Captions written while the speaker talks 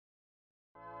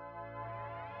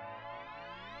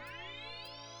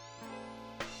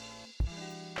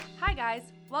Hi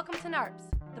guys, welcome to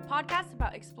NARPs, the podcast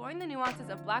about exploring the nuances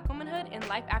of Black womanhood and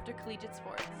life after collegiate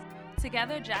sports.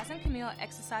 Together, Jazz and Camille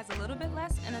exercise a little bit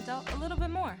less and adult a little bit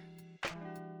more.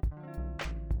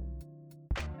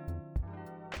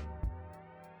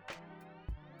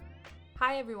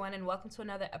 Hi everyone, and welcome to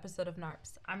another episode of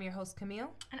NARPs. I'm your host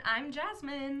Camille. And I'm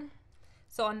Jasmine.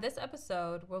 So on this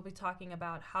episode, we'll be talking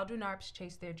about how do NARPs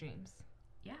chase their dreams.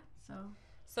 Yeah,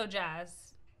 So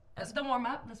Jazz. Let's warm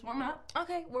up.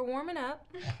 Okay, we're warming up.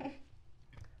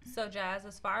 So Jazz,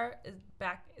 as far as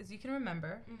back as you can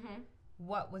remember,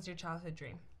 what was your childhood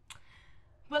dream?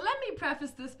 Well, let me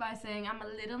preface this by saying I'm a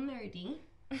little nerdy.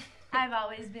 I've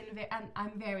always been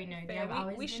I'm very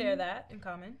nerdy. We share that in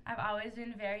common. I've always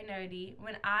been very nerdy.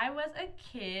 When I was a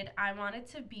kid, I wanted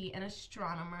to be an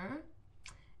astronomer,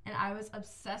 and I was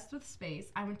obsessed with space.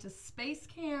 I went to space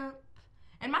camp.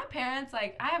 And my parents,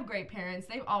 I have great parents.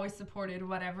 They've always supported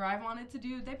whatever I wanted to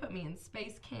do. They put me in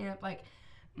space camp.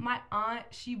 My aunt,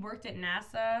 she worked at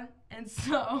NASA, and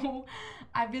so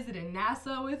I visited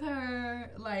NASA with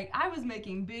her. I was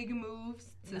making big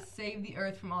moves to save the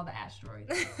Earth from all the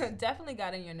asteroids. Definitely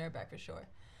got in your nerd bag for sure.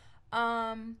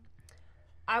 I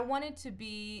wanted to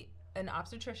be an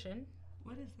obstetrician.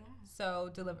 What is that?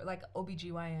 So deliver,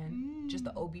 OBGYN, just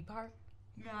the OB part.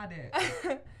 Got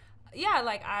it.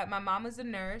 Yeah, my mom was a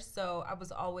nurse, so I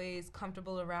was always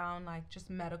comfortable around, just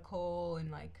medical and,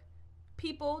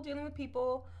 people, dealing with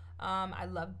people. I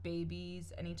loved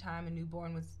babies. Anytime a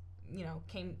newborn was,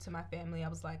 came to my family, I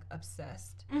was,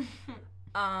 obsessed.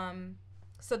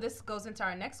 So this goes into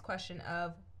our next question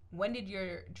of, when did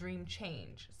your dream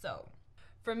change? So,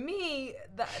 for me,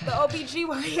 the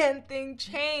OBGYN thing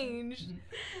changed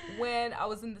when I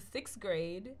was in the 6th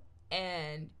grade,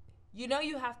 and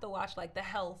you have to watch, the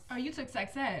health. Oh, you took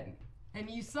sex ed, and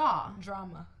you saw.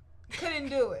 Drama. Couldn't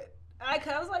do it. I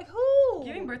was like, who?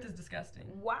 Giving birth is disgusting.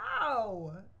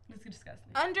 Wow. It's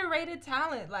disgusting. Underrated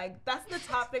talent. That's the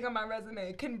top thing on my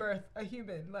resume. Can birth a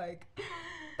human.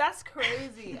 That's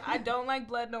crazy. I don't like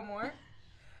blood no more,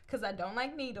 because I don't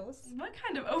like needles. What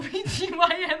kind of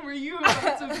OBGYN were you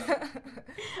about to be?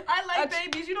 I like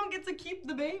babies. You don't get to keep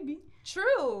the baby.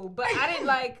 True, but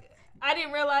I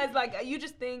didn't realize, you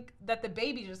just think that the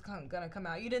baby just gonna come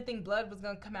out. You didn't think blood was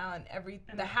gonna come out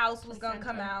and the house was gonna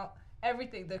come out.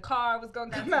 Everything. The car was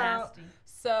gonna come out. Nasty.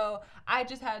 So I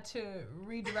just had to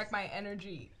redirect my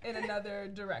energy in another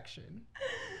direction.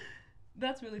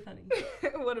 That's really funny.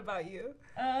 What about you?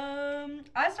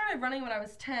 I started running when I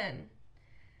was 10.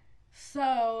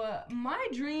 So my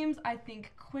dreams, I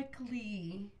think,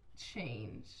 quickly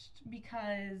changed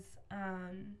because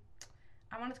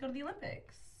I wanted to go to the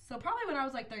Olympics. So probably when I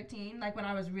was 13, when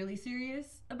I was really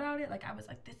serious about it, I was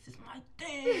like, this is my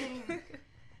thing.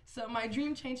 So my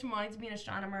dream changed from wanting to be an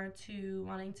astronomer to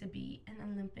wanting to be an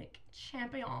Olympic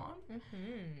champion.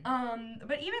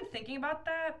 But even thinking about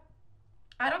that,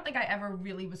 I don't think I ever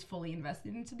really was fully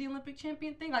invested into the Olympic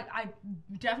champion thing. I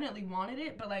definitely wanted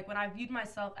it, but when I viewed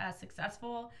myself as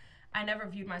successful, I never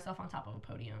viewed myself on top of a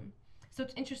podium. So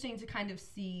it's interesting to kind of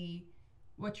see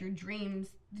what your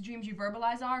dreams, the dreams you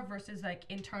verbalize are versus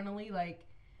internally,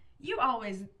 you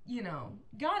always,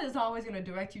 God is always going to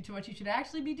direct you to what you should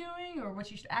actually be doing or what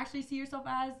you should actually see yourself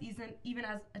as, even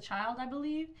as a child, I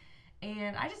believe.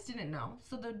 And I just didn't know.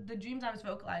 So the dreams I was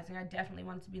vocalizing, I definitely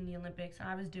wanted to be in the Olympics, and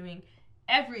I was doing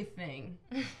everything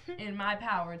in my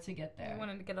power to get there. You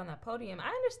wanted to get on that podium. I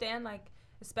understand,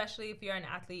 especially if you're an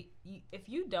athlete, if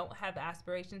you don't have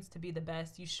aspirations to be the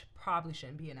best, you probably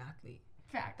shouldn't be an athlete.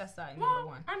 Fact. That's number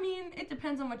one. I mean, it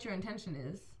depends on what your intention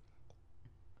is.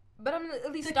 But I'm at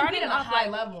least to starting at a high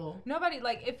level. Nobody,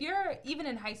 if you're even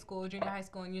in high school, junior high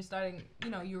school, and you're starting,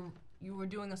 you were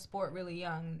doing a sport really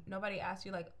young, nobody asked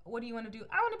you, what do you want to do?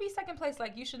 I want to be second place.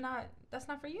 You should not, that's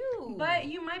not for you. But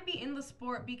you might be in the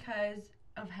sport because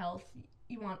of health.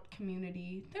 You want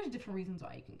community. There's different reasons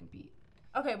why you can compete.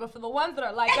 Okay, but for the ones that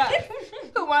are like us,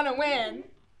 who want to win,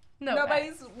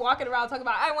 nobody's walking around talking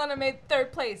about, I want to make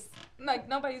 3rd place.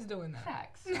 Nobody's doing that.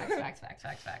 Facts.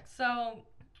 So,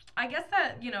 I guess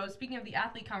that, speaking of the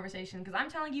athlete conversation, because I'm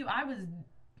telling you, I was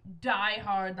die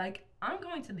hard, I'm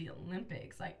going to the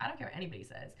Olympics. I don't care what anybody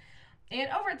says. And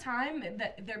over time,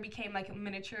 there became,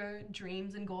 miniature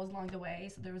dreams and goals along the way.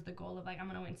 So there was the goal of, I'm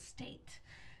going to win state.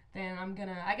 Then I'm going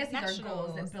to, I guess these are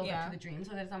goals that build up to the dream.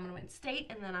 So there's, I'm going to win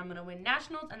state, and then I'm going to win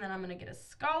nationals, and then I'm going to get a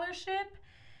scholarship.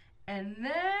 And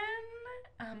then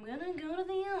I'm going to go to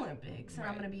the Olympics, and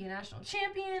I'm going to be a national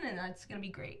champion, and it's going to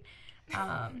be great.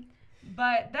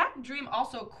 But that dream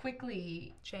also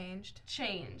quickly Changed.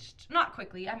 Not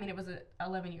quickly. I mean, it was an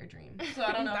 11-year dream. So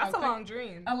I don't know. That's a long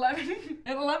dream. 11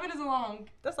 is a long.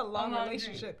 That's a long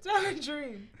relationship to have a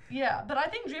dream. Yeah, but I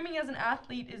think dreaming as an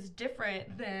athlete is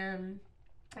different than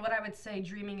what I would say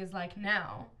dreaming is like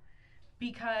now.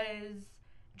 Because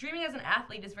dreaming as an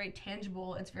athlete is very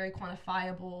tangible. It's very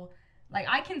quantifiable. Like,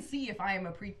 I can see if I am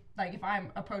if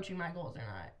I'm approaching my goals or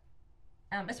not.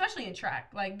 Especially in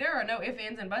track. Like, there are no ifs,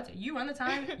 ands, and buts. You run the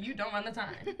time, you don't run the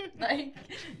time. Like,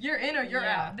 you're in or you're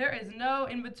out. There is no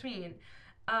in between.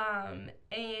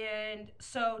 And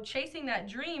so chasing that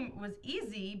dream was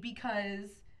easy because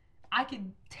I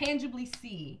could tangibly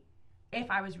see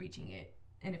if I was reaching it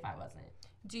and if I wasn't.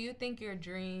 Do you think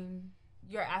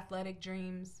your athletic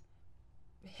dreams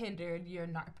hindered your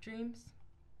NARP dreams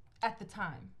at the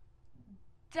time?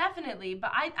 Definitely.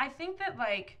 But I think that,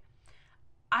 like,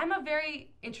 I'm a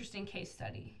very interesting case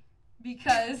study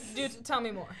because... Dude, tell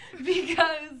me more.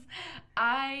 Because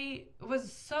I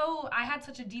had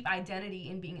such a deep identity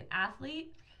in being an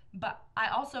athlete, but I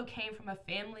also came from a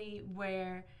family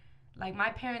where, like, my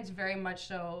parents very much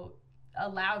so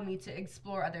allowed me to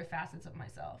explore other facets of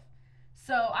myself.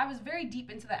 So I was very deep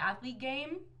into the athlete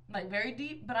game, like, very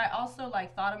deep, but I also,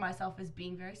 like, thought of myself as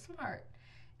being very smart.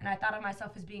 And I thought of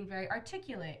myself as being very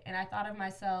articulate. And I thought of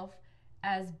myself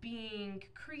as being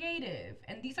creative.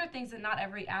 And these are things that not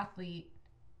every athlete,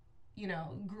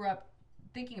 grew up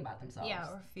thinking about themselves. Yeah,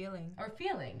 or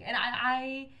feeling. And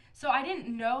so I didn't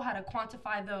know how to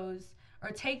quantify those or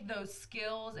take those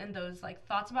skills and those, like,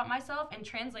 thoughts about myself and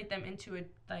translate them into a,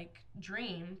 like,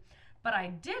 dream. But I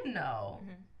did know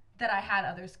that I had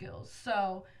other skills.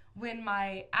 So when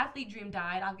my athlete dream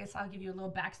died, I'll give you a little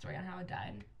backstory on how it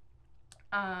died.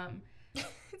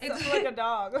 It's like a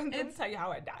dog. Let me tell you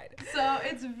how it died. So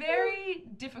it's very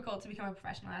difficult to become a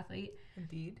professional athlete.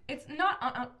 Indeed. It's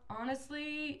not,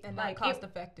 honestly... And not cost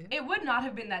effective. It would not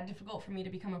have been that difficult for me to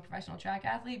become a professional track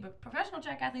athlete, but professional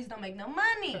track athletes don't make no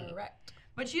money. Correct.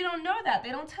 But you don't know that.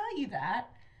 They don't tell you that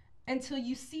until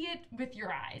you see it with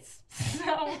your eyes.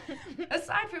 So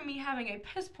aside from me having a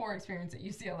piss poor experience at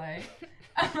UCLA,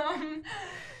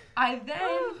 I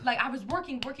then, I was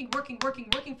working for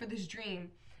this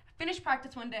dream. I finished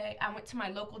practice one day. I went to my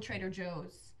local Trader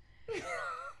Joe's.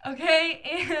 Okay?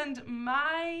 And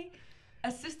my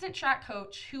assistant track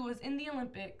coach, who was in the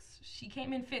Olympics, she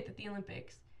came in 5th at the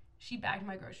Olympics. She bagged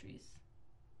my groceries.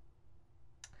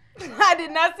 I did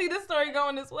not see the story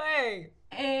going this way.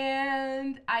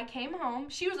 And I came home.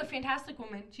 She was a fantastic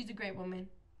woman. She's a great woman.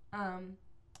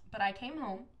 But I came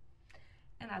home,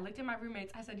 and I looked at my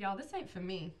roommates. I said, y'all, this ain't for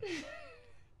me.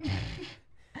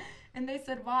 And they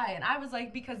said, why? And I was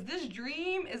like, because this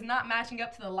dream is not matching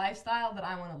up to the lifestyle that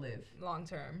I want to live. Long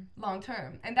term.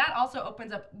 And that also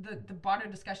opens up the broader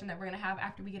discussion that we're going to have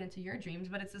after we get into your dreams.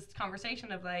 But it's this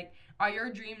conversation of, like, are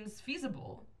your dreams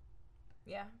feasible?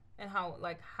 Yeah. And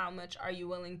how much are you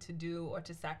willing to do or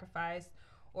to sacrifice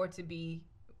or to be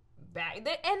bagged?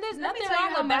 And there's nothing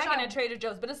wrong with bagging at Trader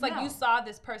Joe's, but it's like you saw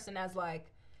this person as,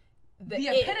 like, the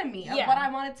epitome of what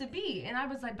I wanted to be. And I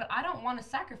was like, but I don't want to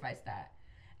sacrifice that.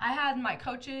 I had my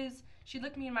coaches, she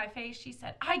looked me in my face, she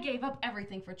said, I gave up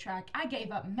everything for track. I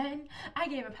gave up men. I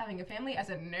gave up having a family. I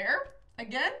said, nope.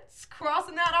 Again,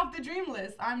 crossing that off the dream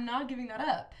list. I'm not giving that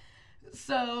up.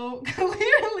 So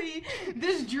clearly,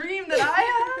 this dream that I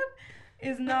had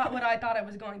is not what I thought it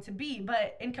was going to be.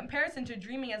 But in comparison to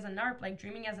dreaming as a NARP, like,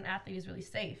 dreaming as an athlete is really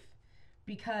safe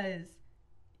because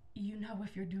you know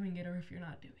if you're doing it or if you're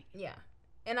not doing it. Yeah.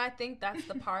 And I think that's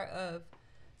the part of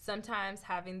sometimes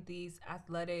having these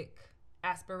athletic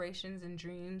aspirations and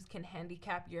dreams can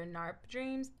handicap your NARP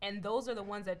dreams. And those are the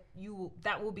ones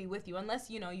that will be with you unless,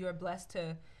 you're blessed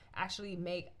to actually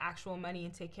make actual money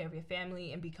and take care of your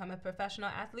family and become a professional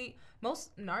athlete.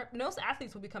 Most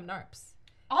athletes will become NARPs.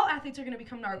 All athletes are going to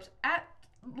become NARPs.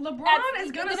 LeBron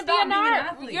is going to stop being an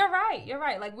athlete. You're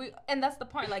right. Like, and that's the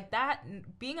point. Like, that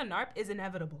being a NARP is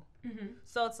inevitable. Mm-hmm.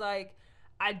 So it's like,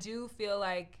 I do feel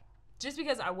like just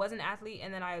because I was an athlete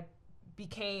and then I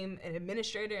became an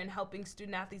administrator and helping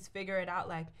student athletes figure it out,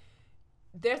 like,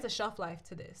 there's a shelf life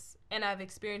to this. And I've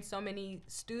experienced so many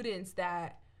students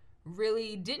that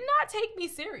really did not take me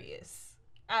serious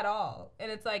at all.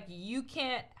 And it's like, you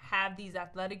can't have these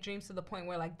athletic dreams to the point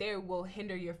where, like, they will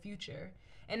hinder your future.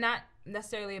 And not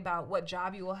necessarily about what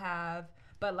job you will have,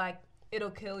 but, like, it'll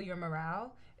kill your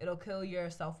morale. It'll kill your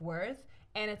self-worth.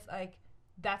 And it's like,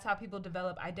 that's how people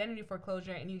develop identity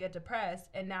foreclosure, and you get depressed,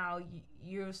 and now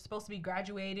you're supposed to be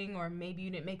graduating, or maybe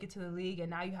you didn't make it to the league, and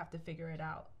now you have to figure it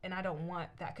out. And I don't want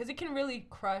that, because it can really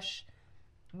crush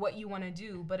what you want to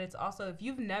do. But it's also, if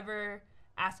you've never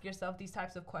ask yourself these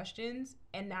types of questions,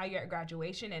 and now you're at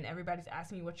graduation and everybody's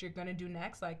asking you what you're going to do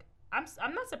next, like,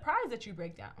 I'm not surprised that you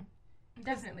break down.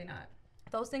 Definitely not.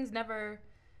 Those things never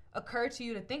occur to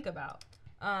you to think about.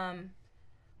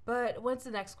 But what's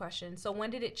the next question? So when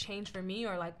did it change for me,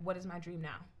 or like, what is my dream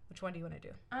now? Which one do you want to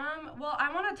do? Well,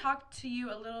 I want to talk to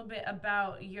you a little bit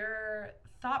about your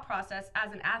thought process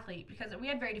as an athlete, because we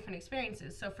had very different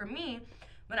experiences. So for me,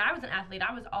 when I was an athlete,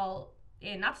 I was all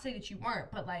in. Not to say that you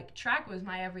weren't, but like track was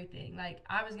my everything. Like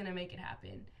I was gonna make it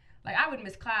happen. Like I would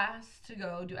miss class to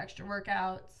go do extra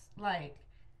workouts. Like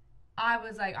I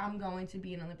was like, I'm going to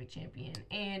be an Olympic champion,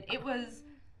 and it was.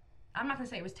 I'm not gonna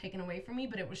say it was taken away from me,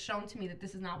 but it was shown to me that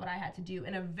this is not what I had to do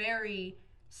in a very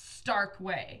stark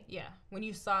way. Yeah, when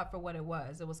you saw it for what it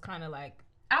was kind of like,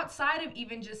 outside of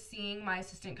even just seeing my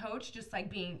assistant coach just like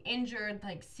being injured,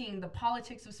 like seeing the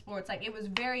politics of sports, like it was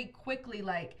very quickly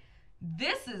like,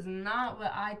 this is not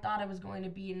what I thought it was going to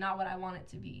be and not what I want it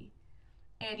to be.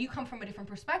 And you come from a different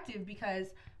perspective, because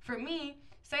for me,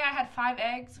 say I had 5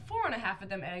 eggs, 4.5 of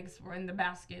them eggs were in the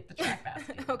basket, the track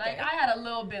basket. Okay. Like I had a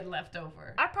little bit left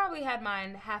over. I probably had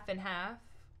mine half and half,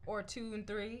 or 2 and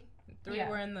 3. 3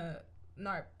 were in the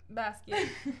NARP basket.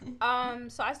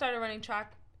 So I started running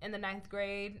track in the 9th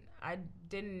grade. I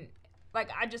didn't,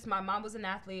 like, my mom was an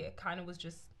athlete. It kind of was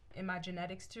just in my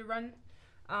genetics to run.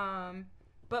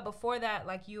 But before that,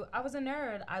 like you, I was a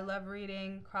nerd. I love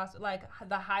reading like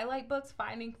the highlight books,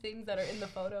 finding things that are in the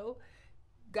photo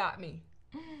got me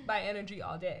by energy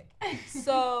all day.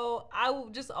 So I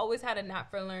just always had a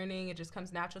knack for learning. It just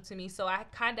comes natural to me. So I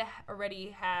kind of already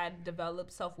had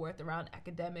developed self-worth around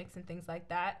academics and things like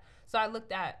that. So I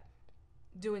looked at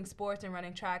doing sports and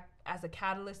running track as a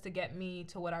catalyst to get me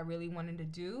to what I really wanted to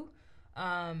do.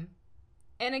 And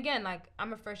again, like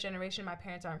I'm a first generation, my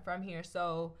parents aren't from here.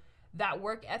 So that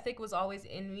work ethic was always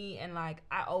in me. And like,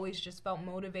 I always just felt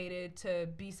motivated to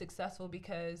be successful,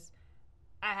 because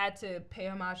I had to pay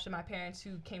homage to my parents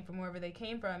who came from wherever they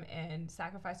came from and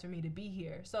sacrificed for me to be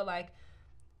here. So like,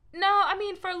 no, I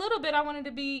mean, for a little bit, I wanted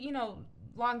to be,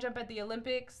 long jump at the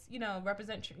Olympics,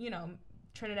 represent,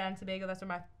 Trinidad and Tobago. That's where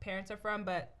my parents are from,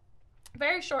 but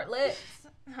very short lived,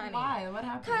 honey. Why? What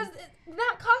happened? Because it's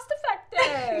not cost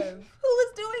effective. Who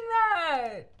is doing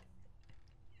that?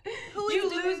 Who is you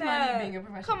doing lose that? money being a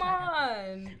professional Come track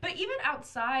on. athlete. But even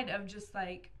outside of just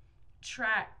like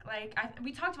track, like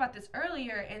we talked about this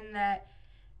earlier, in that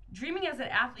dreaming as an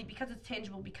athlete, because it's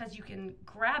tangible, because you can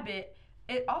grab it,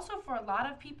 it also for a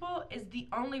lot of people is the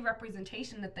only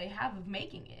representation that they have of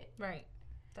making it. Right.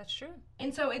 That's true.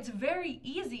 And so it's very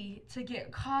easy to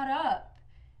get caught up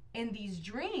in these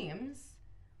dreams,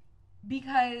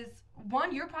 because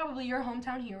one, you're probably your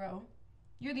hometown hero.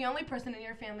 You're the only person in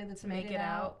your family that's made it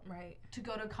out, right, to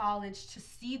go to college, to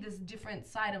see this different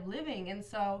side of living. And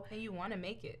so and you want to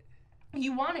make it.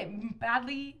 You want it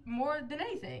badly more than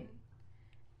anything.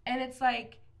 And it's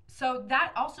like, so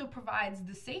that also provides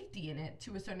the safety in it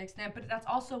to a certain extent, but that's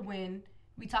also when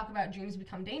we talk about dreams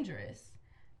become dangerous.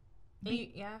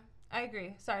 Yeah, I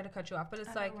agree. Sorry to cut you off, but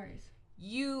it's like, no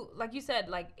worries. Like you said,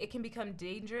 like it can become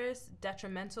dangerous,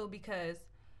 detrimental, because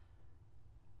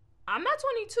I'm not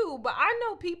 22, but I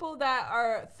know people that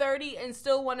are 30 and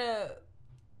still want to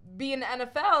be in the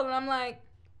NFL, and I'm like,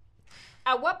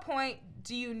 at what point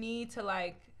do you need to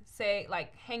like say,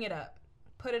 like, hang it up,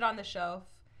 put it on the shelf?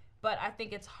 But I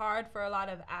think it's hard for a lot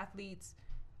of athletes,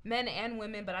 men and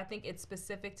women, but I think it's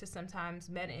specific to sometimes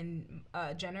men in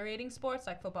generating sports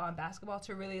like football and basketball,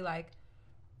 to really like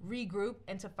regroup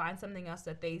and to find something else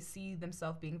that they see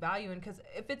themselves being valued in. Because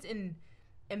if it's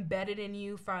embedded in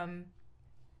you from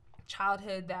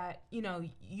childhood that,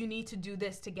 you need to do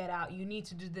this to get out, you need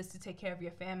to do this to take care of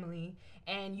your family,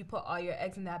 and you put all your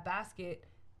eggs in that basket,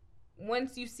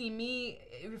 once you see me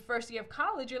first year of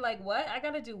college, you're like, what? I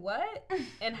gotta do what?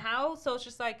 And how? So it's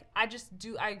just like, I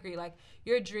agree. Like,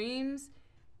 your dreams,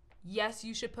 yes,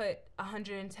 you should put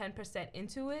 110%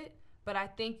 into it, but I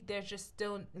think there just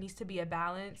still needs to be a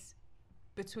balance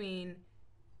between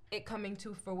it coming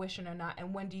to fruition or not.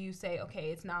 And when do you say, okay,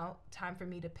 it's now time for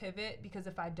me to pivot? Because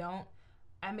if I don't,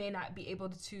 I may not be able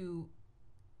to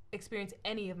experience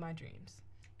any of my dreams.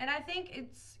 And I think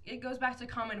it goes back to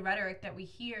common rhetoric that we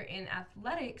hear in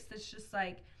athletics, that's just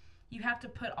like, you have to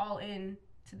put all in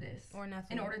to this or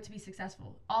nothing in order to be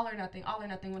successful. All or nothing,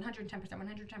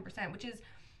 110%, which is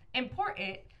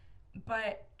important.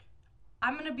 But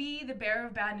I'm going to be the bearer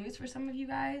of bad news for some of you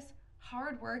guys.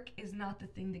 Hard work is not the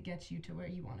thing that gets you to where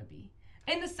you want to be.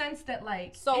 In the sense that,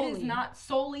 like, it is not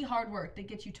solely hard work that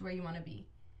gets you to where you want to be.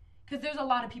 Because there's a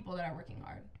lot of people that are working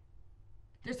hard.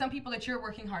 There's some people that you're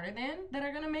working harder than that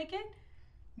are going to make it.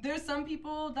 There's some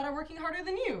people that are working harder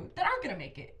than you that aren't going to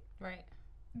make it. Right.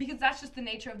 because that's just the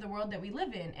nature of the world that we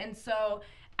live in. And so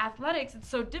athletics, it's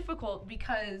so difficult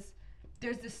because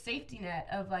there's this safety net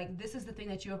of like, this is the thing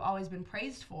that you have always been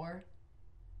praised for,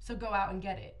 so go out and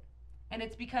get it. And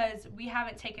it's because we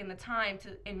haven't taken the time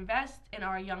to invest in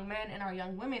our young men and our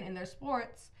young women in their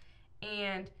sports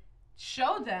and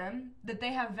show them that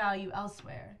they have value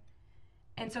elsewhere.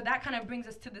 And so that kind of brings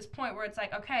us to this point where it's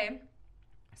like, okay,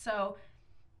 so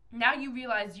now you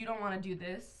realize you don't want to do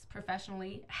this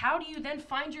professionally. How do you then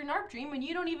find your NARP dream when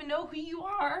you don't even know who you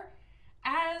are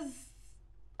as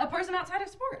a person outside of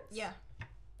sports? Yeah.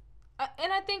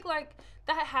 And I think, like,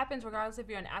 that happens regardless if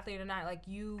you're an athlete or not. Like,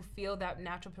 you feel that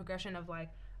natural progression of, like,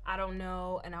 I don't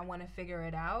know and I want to figure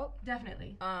it out.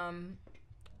 Definitely.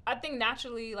 I think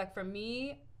naturally, like, for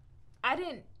me, I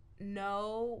didn't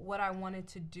know what I wanted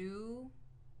to do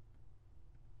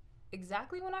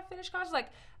exactly when I finished college.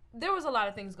 Like, there was a lot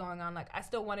of things going on. Like, I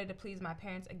still wanted to please my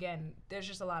parents. Again, there's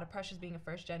just a lot of pressures being a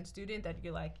first-gen student that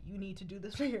you're like, you need to do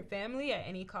this for your family at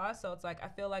any cost. So it's like, I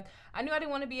feel like I knew I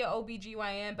didn't want to be an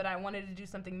OBGYN, but I wanted to do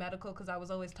something medical because I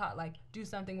was always taught, like, do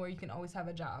something where you can always have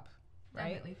a job, right?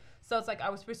 Definitely. So it's like I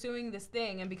was pursuing this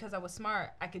thing, and because I was smart,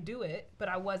 I could do it, but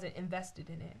I wasn't invested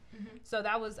in it. Mm-hmm. So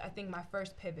that was, I think, my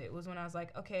first pivot was when I was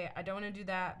like, okay, I don't want to do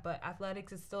that, but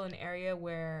athletics is still an area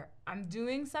where I'm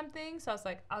doing something. So I was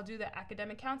like, I'll do the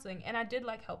academic counseling. And I did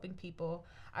like helping people.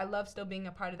 I love still being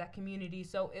a part of that community.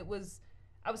 So I was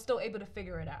still able to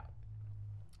figure it out.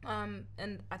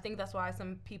 And I think that's why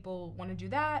some people want to do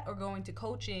that or go into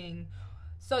coaching.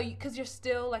 So, because you're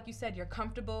still, like you said, you're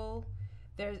comfortable.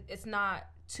 It's not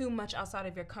too much outside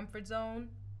of your comfort zone,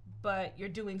 but you're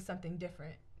doing something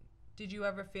different. Did you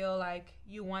ever feel like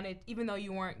you wanted, even though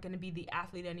you weren't going to be the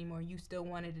athlete anymore, you still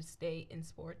wanted to stay in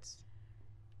sports?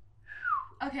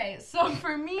 Okay, so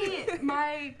for me,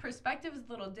 my perspective is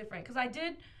a little different because I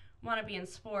did want to be in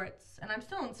sports, and I'm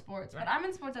still in sports, right. But I'm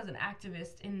in sports as an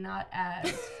activist and not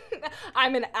as...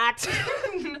 I'm an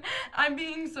activist. I'm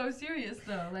being so serious,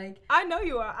 though. Like, I know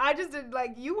you are. I just did,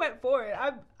 like, you went for it.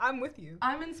 I'm with you.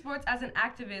 I'm in sports as an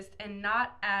activist and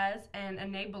not as an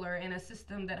enabler in a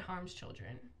system that harms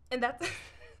children. And that's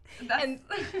and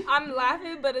I'm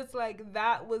laughing, but it's like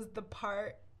that was the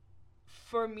part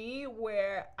for me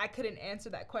where I couldn't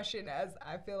answer that question as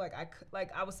I feel like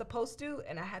I was supposed to,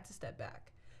 and I had to step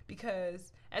back.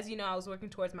 Because, as you know, I was working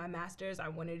towards my master's. I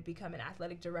wanted to become an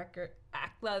athletic director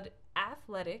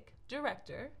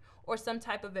or some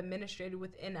type of administrator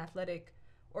within athletic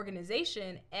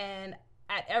organization. And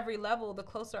at every level, the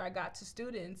closer I got to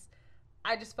students,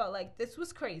 I just felt like this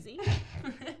was crazy.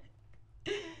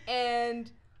 And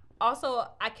also,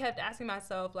 I kept asking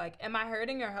myself, like, am I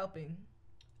hurting or helping?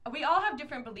 We all have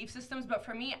different belief systems, but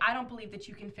for me, I don't believe that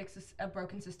you can fix a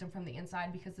broken system from the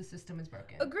inside because the system is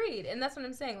broken. Agreed. And that's what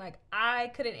I'm saying. Like, I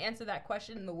couldn't answer that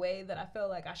question in the way that I feel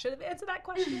like I should have answered that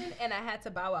question, and I had to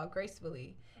bow out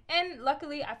gracefully. And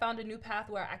luckily, I found a new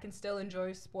path where I can still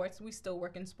enjoy sports. We still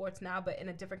work in sports now, but in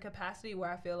a different capacity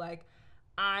where I feel like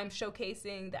I'm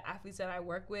showcasing the athletes that I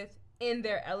work with in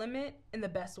their element in the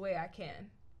best way I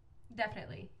can.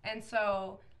 Definitely. And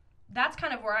so that's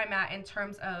kind of where I'm at in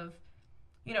terms of,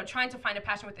 you know, trying to find a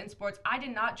passion within sports. I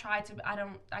didn't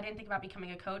think about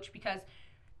becoming a coach because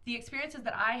the experiences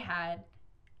that I had,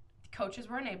 coaches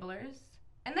were enablers,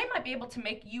 and they might be able to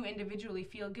make you individually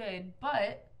feel good,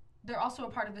 but they're also a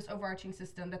part of this overarching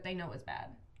system that they know is bad.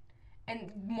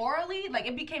 And morally, like,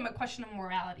 it became a question of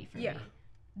morality for me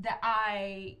that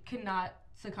I could not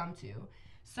succumb to.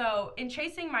 So in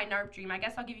chasing my NARP dream, I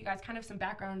guess I'll give you guys kind of some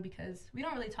background because we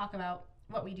don't really talk about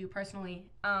what we do personally.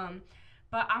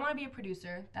 But I want to be a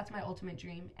producer. That's my ultimate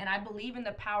dream. And I believe in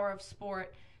the power of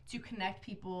sport to connect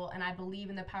people, and I believe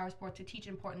in the power of sport to teach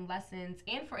important lessons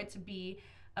and for it to be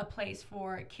a place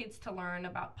for kids to learn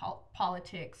about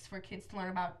politics, for kids to learn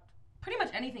about pretty much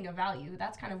anything of value.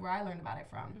 That's kind of where I learned about it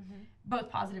from, both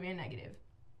positive and negative.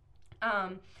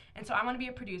 And so I want to be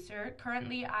a producer.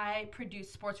 Currently, I produce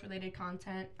sports-related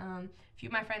content. A few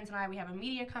of my friends and I, we have a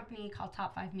media company called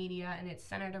Top 5 Media, and it's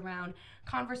centered around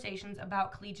conversations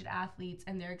about collegiate athletes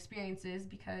and their experiences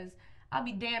because I'll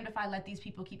be damned if I let these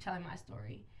people keep telling my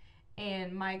story.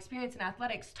 And my experience in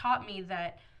athletics taught me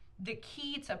that the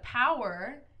key to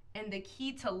power and the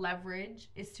key to leverage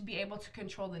is to be able to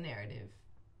control the narrative.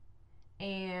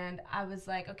 And I was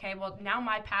like, okay, well, now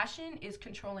my passion is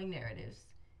controlling narratives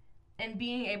and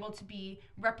being able to be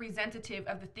representative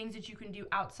of the things that you can do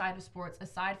outside of sports,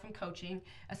 aside from coaching,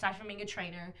 aside from being a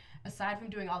trainer, aside from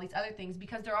doing all these other things,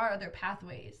 because there are other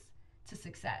pathways to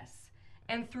success.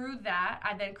 And through that,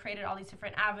 I then created all these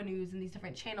different avenues and these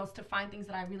different channels to find things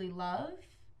that I really love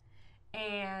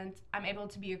and I'm able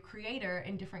to be a creator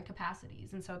in different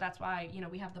capacities. And so that's why,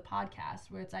 we have the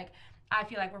podcast where it's like, I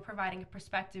feel like we're providing a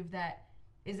perspective that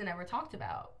isn't ever talked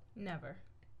about. Never.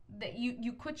 That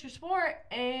you quit your sport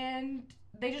and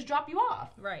they just drop you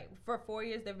off. Right. For 4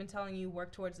 years, they've been telling you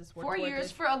work towards this. 4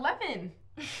 years for 11.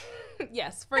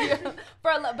 Yes, but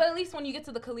at least when you get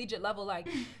to the collegiate level, like,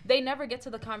 they never get to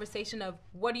the conversation of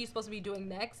what are you supposed to be doing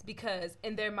next, because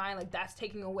in their mind, like, that's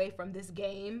taking away from this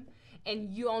game, and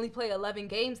you only play 11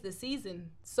 games this season.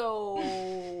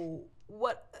 So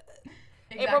what?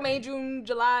 Exactly. April, May, June,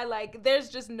 July, like, there's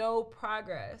just no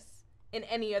progress in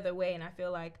any other way, and I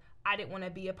feel like I didn't want to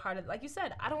be a part of, like you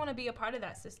said, I don't want to be a part of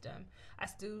that system.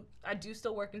 I do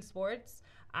still work in sports.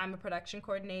 I'm a production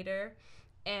coordinator,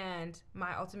 and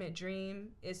my ultimate dream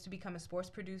is to become a sports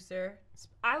producer.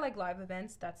 I like live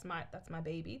events. That's my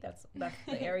baby. That's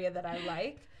the area that I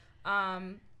like.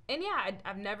 And yeah,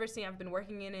 I've been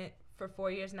working in it for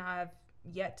 4 years now. I've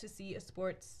yet to see a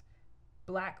sports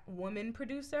Black woman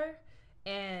producer,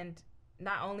 and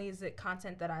not only is it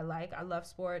content that I like, I love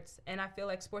sports, and I feel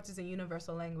like sports is a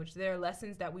universal language. There are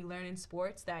lessons that we learn in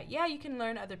sports that, yeah, you can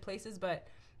learn other places, but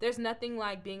there's nothing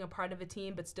like being a part of a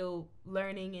team but still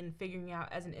learning and figuring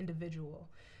out as an individual.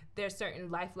 There's certain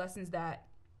life lessons that,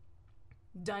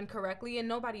 done correctly, and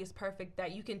nobody is perfect,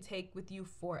 that you can take with you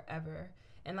forever.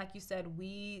 And like you said,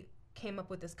 we came up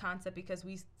with this concept because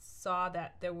we saw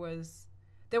that there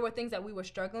were things that we were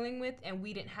struggling with, and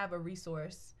we didn't have a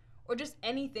resource or just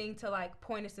anything to like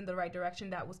point us in the right direction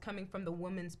that was coming from the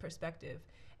woman's perspective.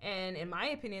 And in my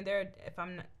opinion,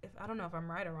 I don't know if I'm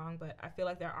right or wrong, but I feel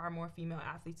like there are more female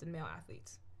athletes than male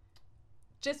athletes.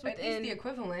 Just within, at least the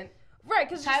equivalent. Right,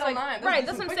 because Title IX. Right,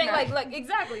 that's what I'm saying. Like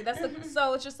exactly.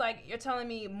 So it's just like you're telling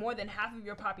me more than half of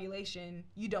your population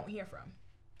you don't hear from.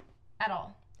 At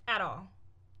all.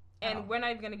 And we're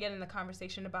not even gonna get in the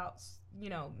conversation about,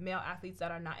 male athletes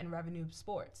that are not in revenue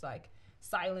sports, like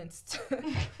silenced,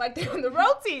 like they're on the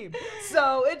road team.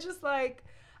 So it's just like,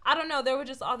 I don't know. There were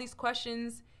just all these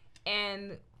questions,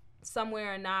 and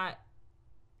somewhere or not,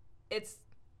 it's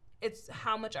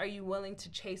how much are you willing to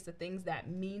chase the things that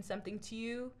mean something to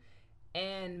you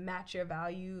and match your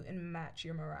value and match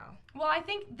your morale. Well, I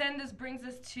think then this brings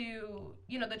us to,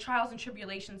 the trials and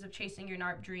tribulations of chasing your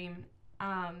NARP dream.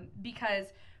 Because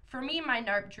for me, my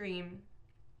NARP dream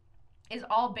is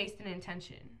all based in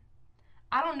intention.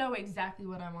 I don't know exactly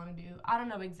what I want to do. I don't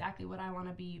know exactly what I want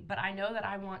to be, but I know that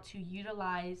I want to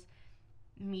utilize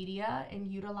media and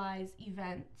utilize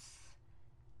events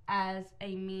as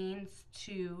a means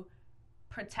to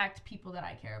protect people that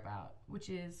I care about, which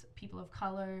is people of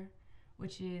color,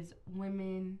 which is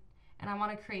women. And I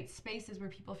want to create spaces where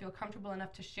people feel comfortable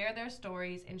enough to share their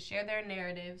stories and share their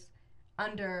narratives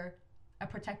under a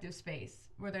protective space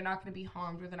where they're not going to be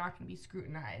harmed, where they're not going to be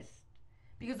scrutinized,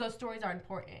 because those stories are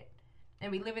important.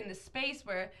 And we live in this space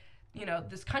where,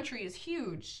 this country is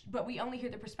huge, but we only hear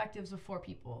the perspectives of 4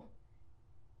 people.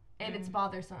 And it's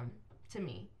bothersome to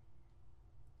me.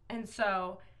 And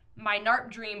so my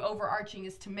NARP dream overarching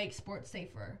is to make sports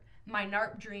safer. My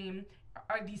NARP dream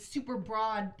are these super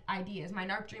broad ideas. My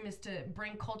NARP dream is to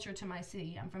bring culture to my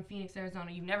city. I'm from Phoenix,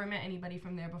 Arizona. You've never met anybody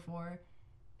from there before.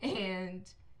 And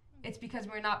it's because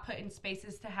we're not put in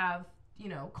spaces to have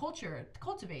culture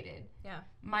cultivated. Yeah.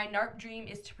 My NARP dream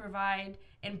is to provide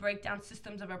and break down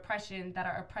systems of oppression that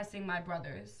are oppressing my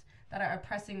brothers, that are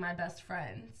oppressing my best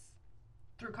friends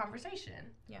through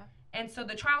conversation. Yeah. And so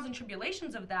the trials and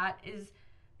tribulations of that is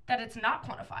that it's not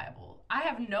quantifiable. I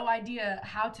have no idea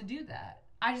how to do that.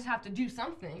 I just have to do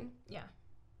something. Yeah.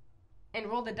 And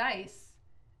roll the dice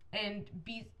and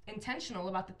be intentional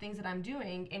about the things that I'm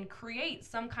doing and create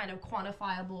some kind of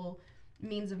quantifiable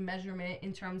means of measurement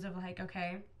in terms of like,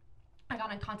 okay, I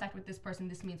got in contact with this person,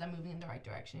 this means I'm moving in the right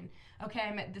direction. Okay,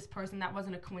 I met this person, that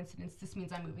wasn't a coincidence, this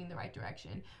means I'm moving in the right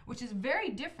direction. Which is very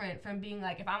different from being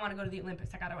like, if I want to go to the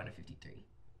Olympics, I gotta run a 53.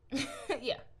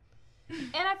 Yeah.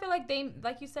 And I feel like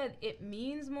like you said, it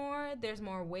means more, there's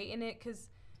more weight in it, because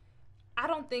I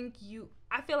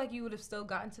feel like you would have still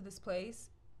gotten to this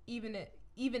place even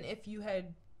if you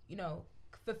had,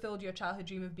 fulfilled your childhood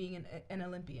dream of being an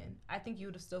Olympian. I think you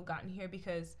would have still gotten here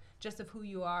because just of who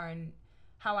you are and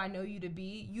how I know you to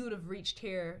be, you would have reached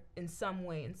here in some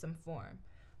way, in some form.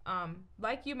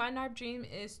 Like you, my NARP dream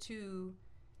is to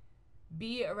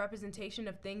be a representation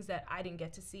of things that I didn't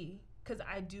get to see. Because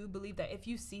I do believe that if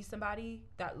you see somebody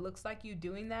that looks like you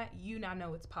doing that, you now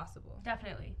know it's possible.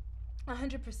 Definitely.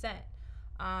 100%.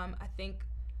 I think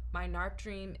my NARP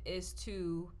dream is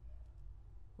to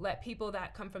let people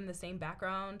that come from the same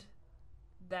background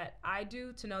that I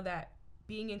do to know that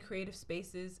being in creative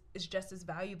spaces is just as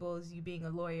valuable as you being a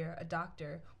lawyer, a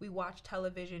doctor. We watch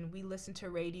television, we listen to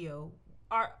radio.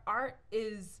 Art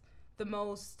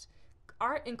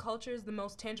and culture is the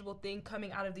most tangible thing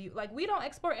coming out of the, like, we don't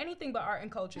export anything but art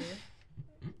and culture.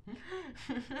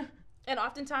 And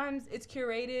oftentimes it's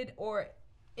curated or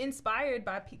inspired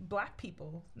by black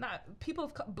people, not people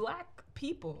of black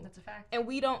people. That's a fact. And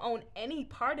we don't own any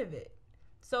part of it.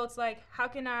 So it's like, how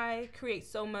can I create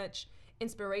so much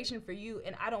inspiration for you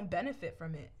and I don't benefit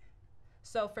from it?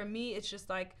 So for me, it's just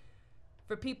like,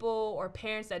 for people or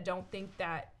parents that don't think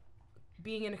that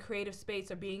being in a creative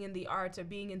space or being in the arts or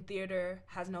being in theater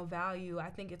has no value, I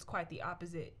think it's quite the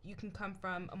opposite. You can come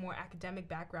from a more academic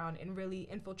background and really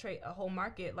infiltrate a whole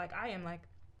market like I am. Like,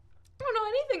 I don't know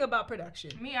anything about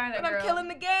production. Me either, but I'm killing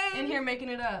the game. In here making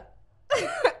it up.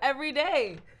 Every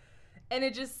day. And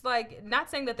it just, like, not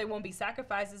saying that there won't be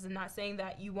sacrifices and not saying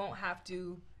that you won't have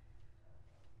to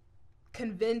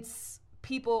convince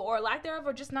people or lack thereof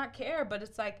or just not care, but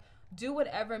it's like, do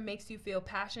whatever makes you feel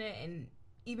passionate, and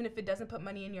even if it doesn't put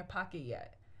money in your pocket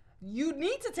yet. You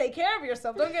need to take care of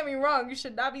yourself. Don't get me wrong. You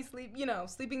should not be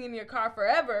sleeping in your car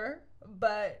forever,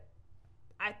 but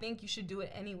I think you should do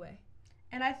it anyway.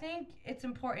 And I think it's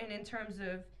important in terms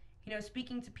of,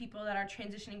 speaking to people that are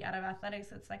transitioning out of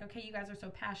athletics. It's like, okay, you guys are so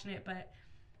passionate, but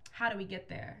how do we get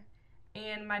there?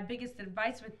 And my biggest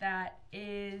advice with that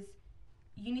is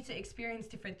you need to experience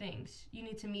different things. You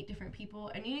need to meet different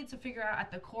people, and you need to figure out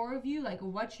at the core of you, like,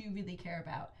 what you really care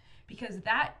about. Because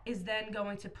that is then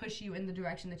going to push you in the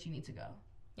direction that you need to go.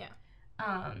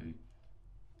 Yeah.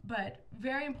 But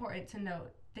very important to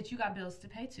note that you got bills to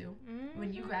pay too. Mm-hmm.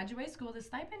 When you graduate school, the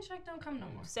stipend check don't come no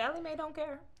more. Sally Mae don't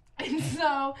care. And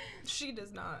so she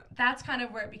does not. That's kind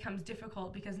of where it becomes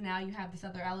difficult, because now you have this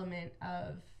other element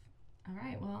of, all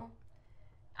right, well,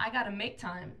 I got to make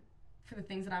time for the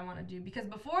things that I want to do. Because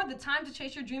before, the time to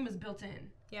chase your dream was built in.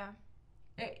 Yeah.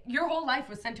 Your whole life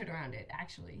was centered around it,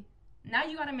 actually. Now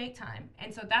you got to make time.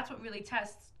 And so that's what really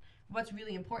tests what's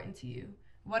really important to you.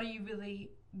 What are you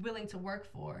really willing to work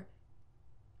for?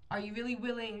 Are you really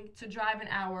willing to drive an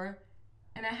hour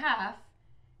and a half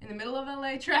in the middle of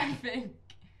LA traffic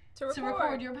to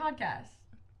record your podcast?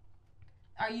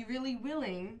 Are you really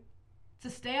willing to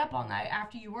stay up all night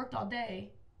after you worked all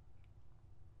day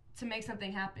to make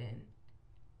something happen?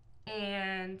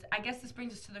 And I guess this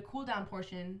brings us to the cool down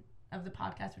portion of the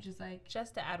podcast, which is like,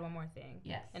 just to add one more thing.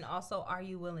 Yes. And also, are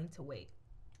you willing to wait?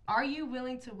 Are you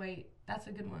willing to wait? That's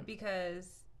a good one. Because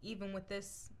even with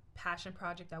this passion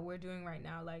project that we're doing right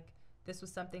now, like, this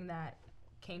was something that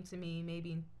came to me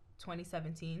maybe in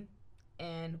 2017,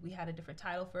 and we had a different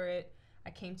title for it. I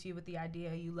came to you with the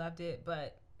idea, you loved it,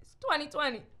 but it's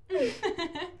 2020.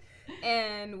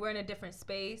 And we're in a different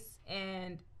space,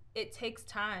 and it takes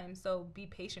time, so be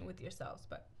patient with yourselves.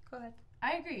 But go ahead.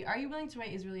 I agree. Are you willing to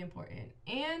wait is really important.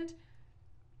 And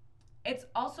it's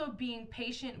also being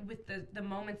patient with the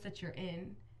moments that you're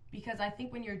in. Because I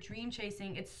think when you're dream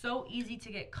chasing, it's so easy to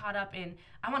get caught up in,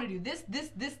 I want to do this,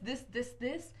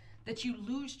 that you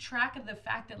lose track of the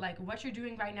fact that, like, what you're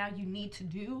doing right now, you need to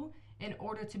do in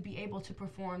order to be able to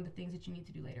perform the things that you need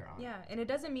to do later on. Yeah, and it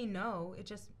doesn't mean no. It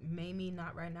just may mean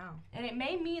not right now. And it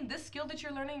may mean this skill that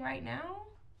you're learning right now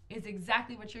is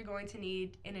exactly what you're going to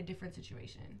need in a different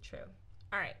situation. True.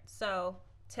 All right, so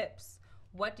tips.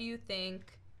 What do you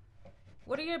think,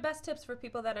 what are your best tips for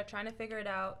people that are trying to figure it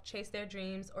out, chase their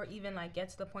dreams, or even, like, get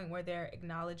to the point where they're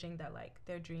acknowledging that, like,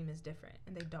 their dream is different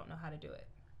and they don't know how to do it?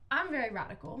 I'm very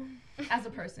radical as a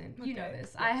person. You know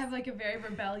this. Yes. I have, like, a very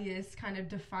rebellious, kind of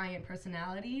defiant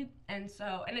personality. And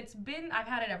so, and I've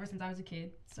had it ever since I was a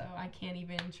kid, so I can't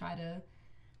even try to,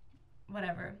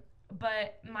 whatever.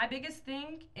 But my biggest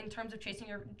thing in terms of chasing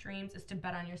your dreams is to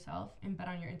bet on yourself and bet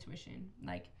on your intuition.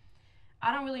 Like,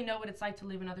 I don't really know what it's like to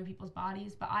live in other people's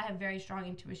bodies, but I have very strong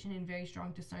intuition and very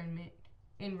strong discernment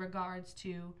in regards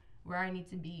to where I need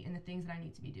to be and the things that I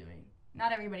need to be doing.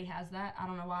 Not everybody has that. I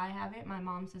don't know why I have it. My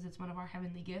mom says it's one of our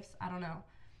heavenly gifts. I don't know.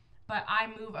 But I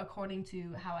move according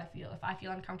to how I feel. If I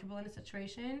feel uncomfortable in a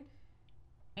situation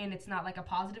and it's not like a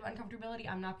positive uncomfortability,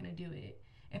 I'm not going to do it.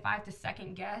 If I have to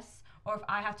second guess or if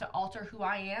I have to alter who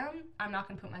I am, I'm not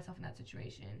going to put myself in that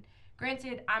situation.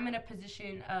 Granted, I'm in a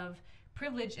position of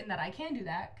privilege in that I can do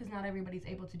that because not everybody's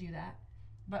able to do that.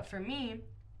 But for me,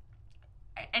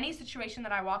 any situation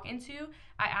that I walk into,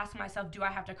 I ask myself, do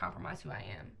I have to compromise who I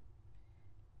am?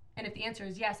 And if the answer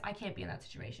is yes, I can't be in that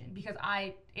situation because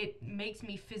it makes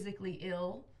me physically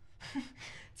ill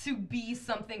to be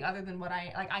something other than what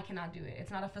I cannot do it.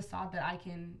 It's not a facade that I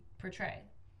can portray.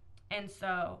 And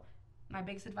so my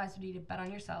biggest advice would be to bet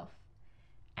on yourself.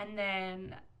 And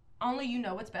then only you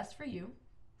know what's best for you.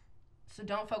 So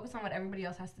don't focus on what everybody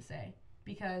else has to say.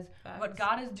 Because Facts. what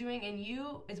God is doing in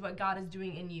you is what God is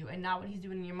doing in you, and not what he's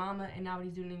doing in your mama, and not what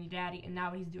he's doing in your daddy, and not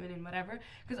what he's doing in whatever.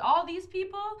 Because all these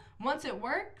people, once it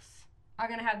works, are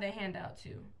going to have their hand out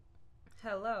too.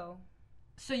 Hello.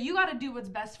 So you got to do what's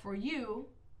best for you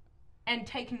and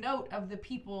take note of the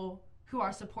people who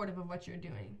are supportive of what you're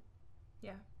doing.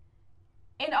 Yeah.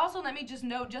 And also, let me just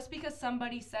note, just because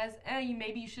somebody says,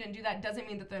 maybe you shouldn't do that, doesn't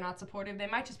mean that they're not supportive. They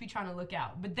might just be trying to look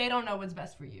out, but they don't know what's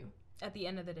best for you. At the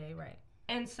end of the day, right.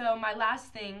 And so my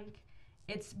last thing,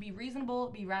 it's be reasonable,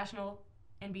 be rational,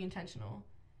 and be intentional.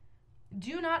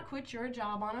 Do not quit your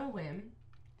job on a whim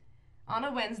on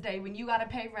a Wednesday when you got to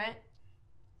pay rent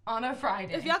on a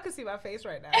Friday. If y'all could see my face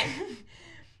right now.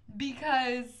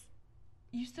 Because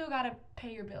you still got to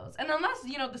pay your bills. And unless,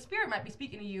 the Spirit might be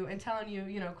speaking to you and telling you,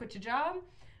 quit your job.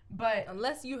 But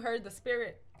unless you heard the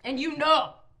Spirit. And you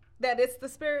know that it's the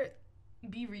Spirit.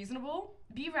 Be reasonable.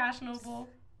 Be rational.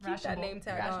 Keep that name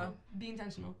tag on. Be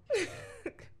intentional.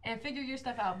 And figure your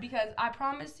stuff out. Because I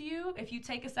promise you, if you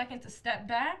take a second to step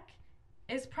back,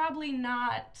 it's probably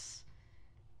not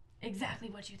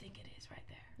exactly what you think it is right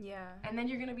there. Yeah. And then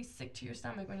you're going to be sick to your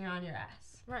stomach when you're on your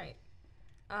ass. Right.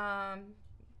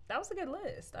 That was a good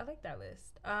list. I like that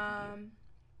list.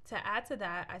 To add to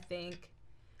that, I think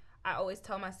I always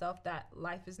tell myself that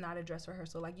life is not a dress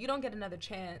rehearsal. Like, you don't get another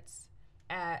chance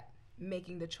at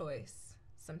making the choice.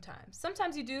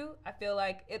 Sometimes you do. I feel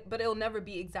like it, but it'll never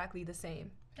be exactly the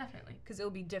same. Definitely. Because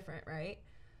it'll be different, right?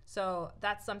 So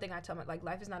that's something I tell my, like,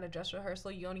 life is not a dress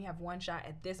rehearsal. You only have one shot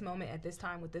at this moment, at this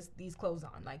time, with these clothes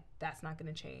on. Like, that's not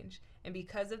going to change. And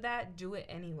because of that, do it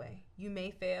anyway. You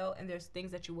may fail, and there's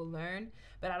things that you will learn,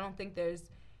 but I don't think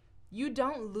you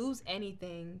don't lose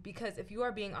anything, because if you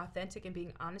are being authentic and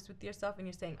being honest with yourself and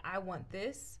you're saying, I want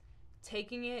this,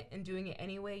 taking it and doing it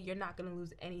anyway, you're not going to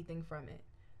lose anything from it.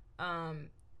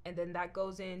 And then that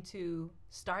goes into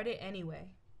start it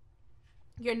anyway.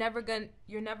 You're never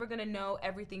gonna know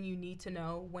everything you need to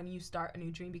know when you start a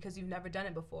new dream, because you've never done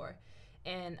it before.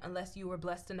 And unless you were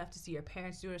blessed enough to see your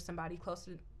parents do it, or somebody close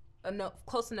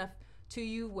enough to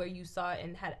you where you saw it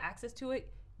and had access to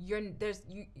it,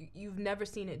 you've never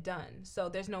seen it done. So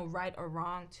there's no right or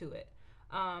wrong to it.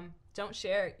 Don't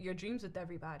share your dreams with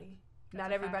everybody.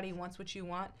 Not everybody wants what you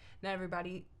want. Not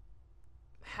everybody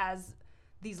has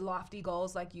these lofty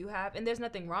goals like you have, and there's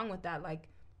nothing wrong with that. Like,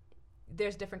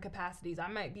 there's different capacities. I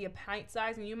might be a pint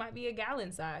size and you might be a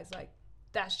gallon size. Like,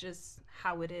 that's just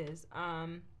how it is.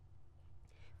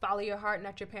 Follow your heart,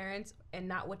 not your parents, and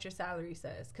not what your salary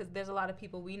says, because there's a lot of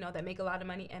people we know that make a lot of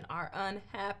money and are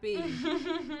unhappy.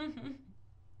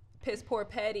 Piss poor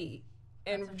petty,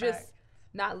 and just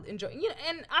not enjoying.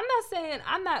 And I'm not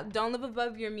saying don't live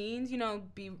above your means.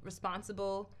 Be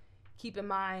responsible. Keep in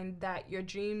mind that your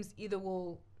dreams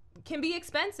can be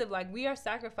expensive. Like, we are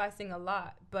sacrificing a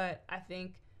lot, but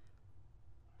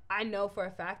I know for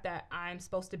a fact that I'm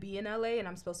supposed to be in LA and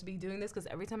I'm supposed to be doing this, because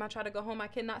every time I try to go home, I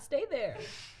cannot stay there.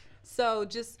 So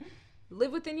just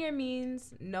live within your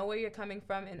means, know where you're coming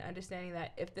from, and understanding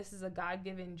that if this is a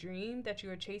God-given dream that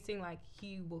you are chasing, like,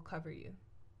 he will cover you.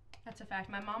 That's a fact.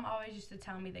 My mom always used to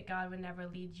tell me that God would never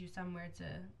lead you somewhere to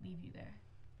leave you there.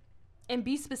 And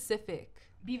be specific.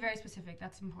 Be very specific.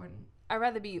 That's important. I'd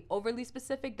rather be overly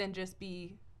specific than just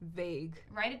be vague.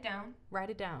 Write it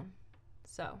down.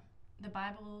 So. The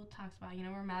Bible talks about,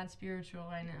 we're mad spiritual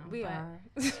right now. We are.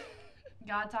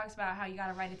 God talks about how you got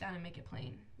to write it down and make it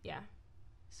plain. Yeah.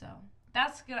 So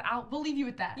that's good. We'll leave you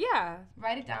with that. Yeah.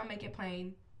 Write it down, make it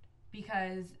plain,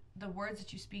 because the words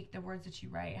that you speak, the words that you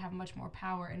write have much more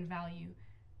power and value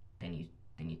than you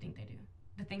think they do.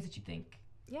 The things that you think.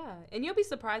 Yeah, and you'll be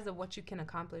surprised at what you can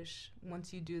accomplish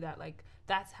once you do that. Like,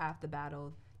 that's half the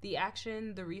battle. The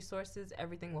action, the resources,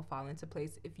 everything will fall into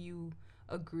place if you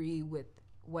agree with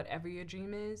whatever your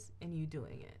dream is and you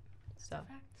doing it. So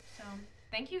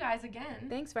thank you guys again.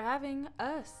 Thanks for having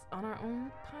us on our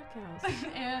own podcast.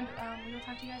 And we will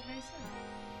talk to you guys very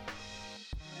soon.